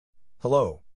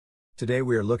Hello. Today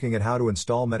we are looking at how to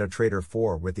install MetaTrader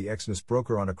 4 with the EXNESS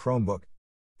Broker on a Chromebook.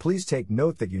 Please take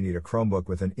note that you need a Chromebook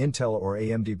with an Intel or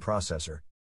AMD processor.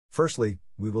 Firstly,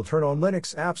 we will turn on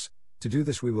Linux apps. To do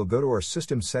this, we will go to our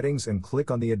system settings and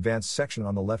click on the Advanced section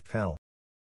on the left panel.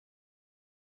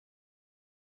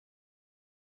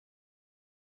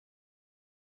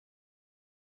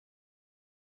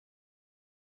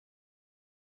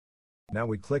 Now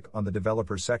we click on the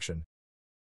Developers section.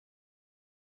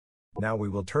 Now we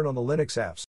will turn on the Linux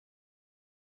apps.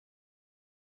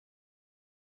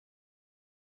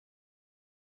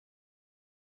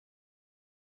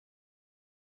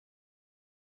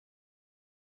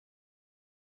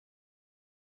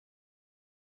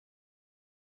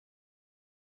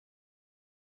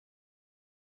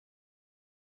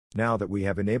 Now that we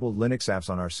have enabled Linux apps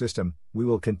on our system, we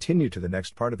will continue to the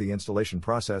next part of the installation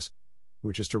process,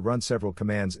 which is to run several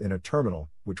commands in a terminal,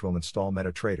 which will install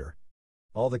MetaTrader.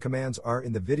 All the commands are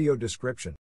in the video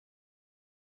description.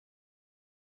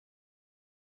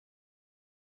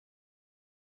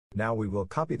 Now we will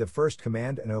copy the first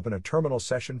command and open a terminal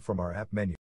session from our app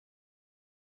menu.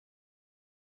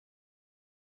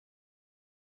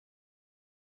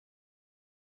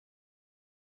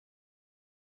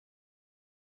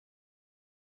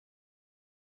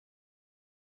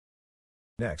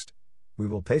 Next, we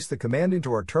will paste the command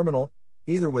into our terminal,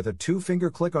 either with a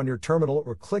two-finger click on your terminal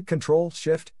or click Ctrl,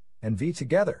 Shift, and V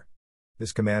together.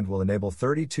 This command will enable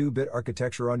 32-bit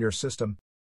architecture on your system.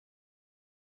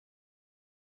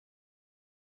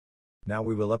 Now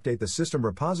we will update the system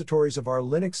repositories of our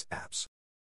Linux apps.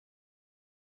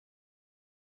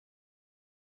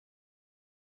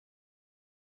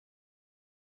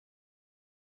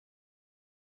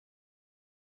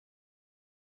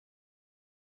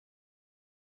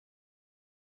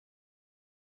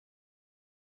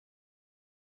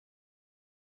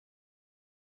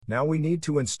 Now we need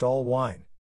to install Wine.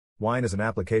 Wine is an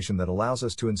application that allows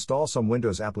us to install some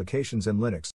Windows applications in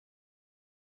Linux.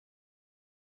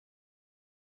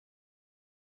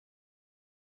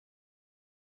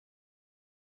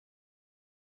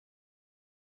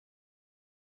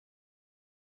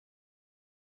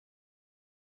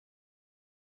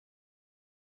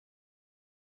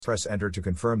 Press Enter to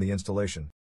confirm the installation.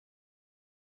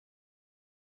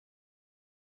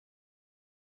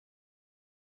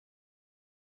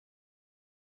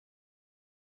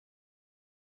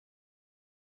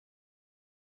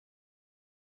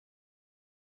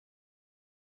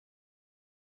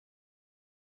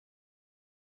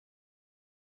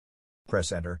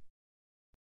 Press Enter.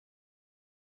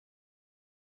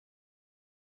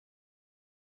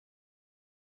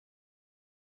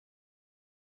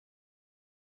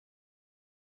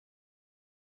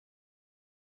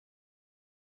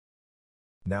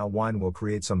 Now Wine will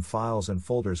create some files and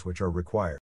folders which are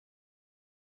required.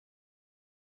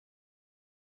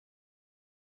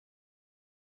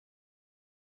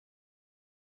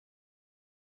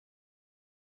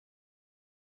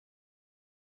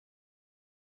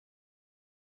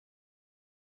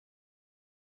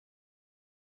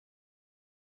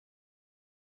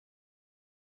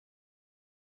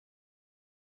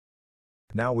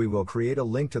 Now we will create a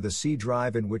link to the C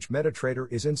drive in which MetaTrader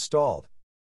is installed.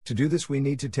 To do this, we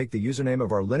need to take the username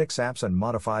of our Linux apps and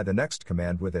modify the next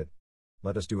command with it.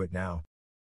 Let us do it now.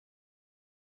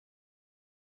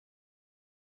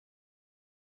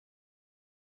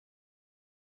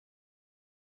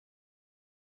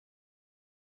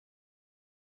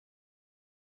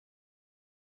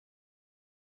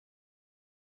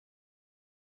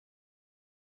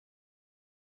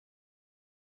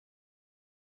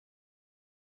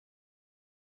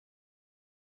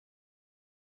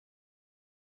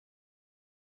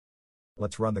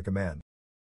 Let's run the command.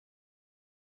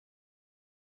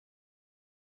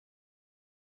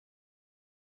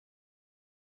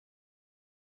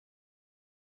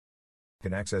 You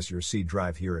can access your C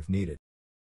drive here if needed.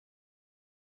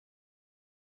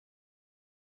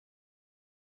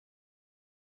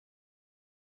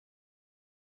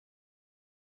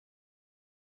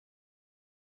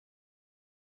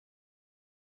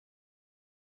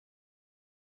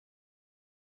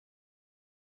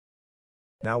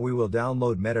 Now we will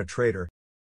download MetaTrader.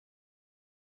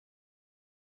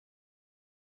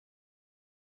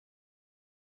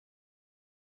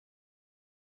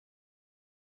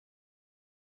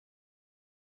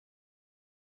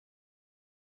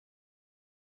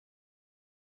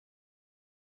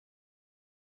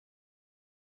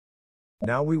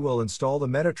 Now we will install the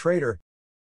MetaTrader.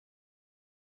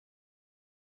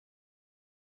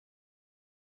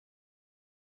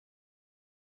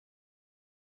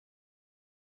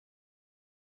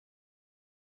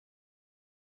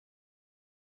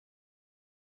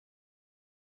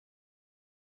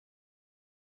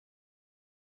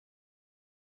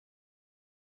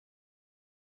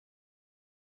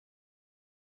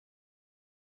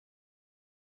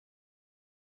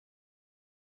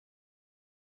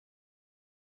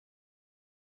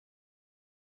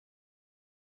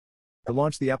 To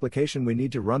launch the application, we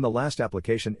need to run the last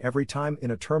application every time in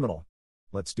a terminal.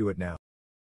 Let's do it now.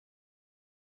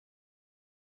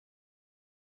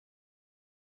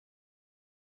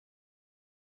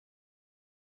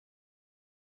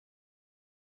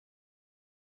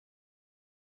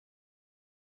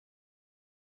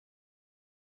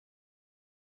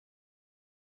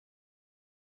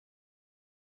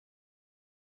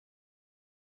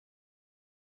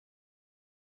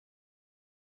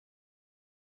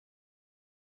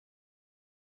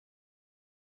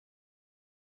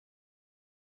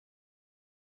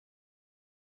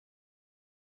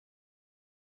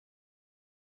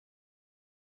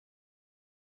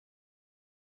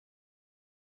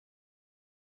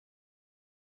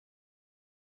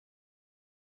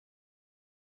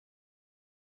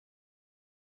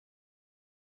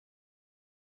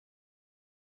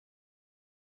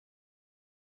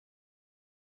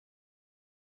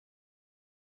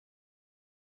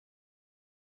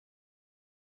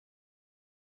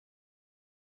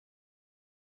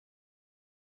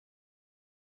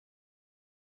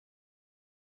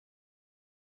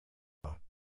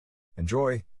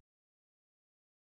 Enjoy!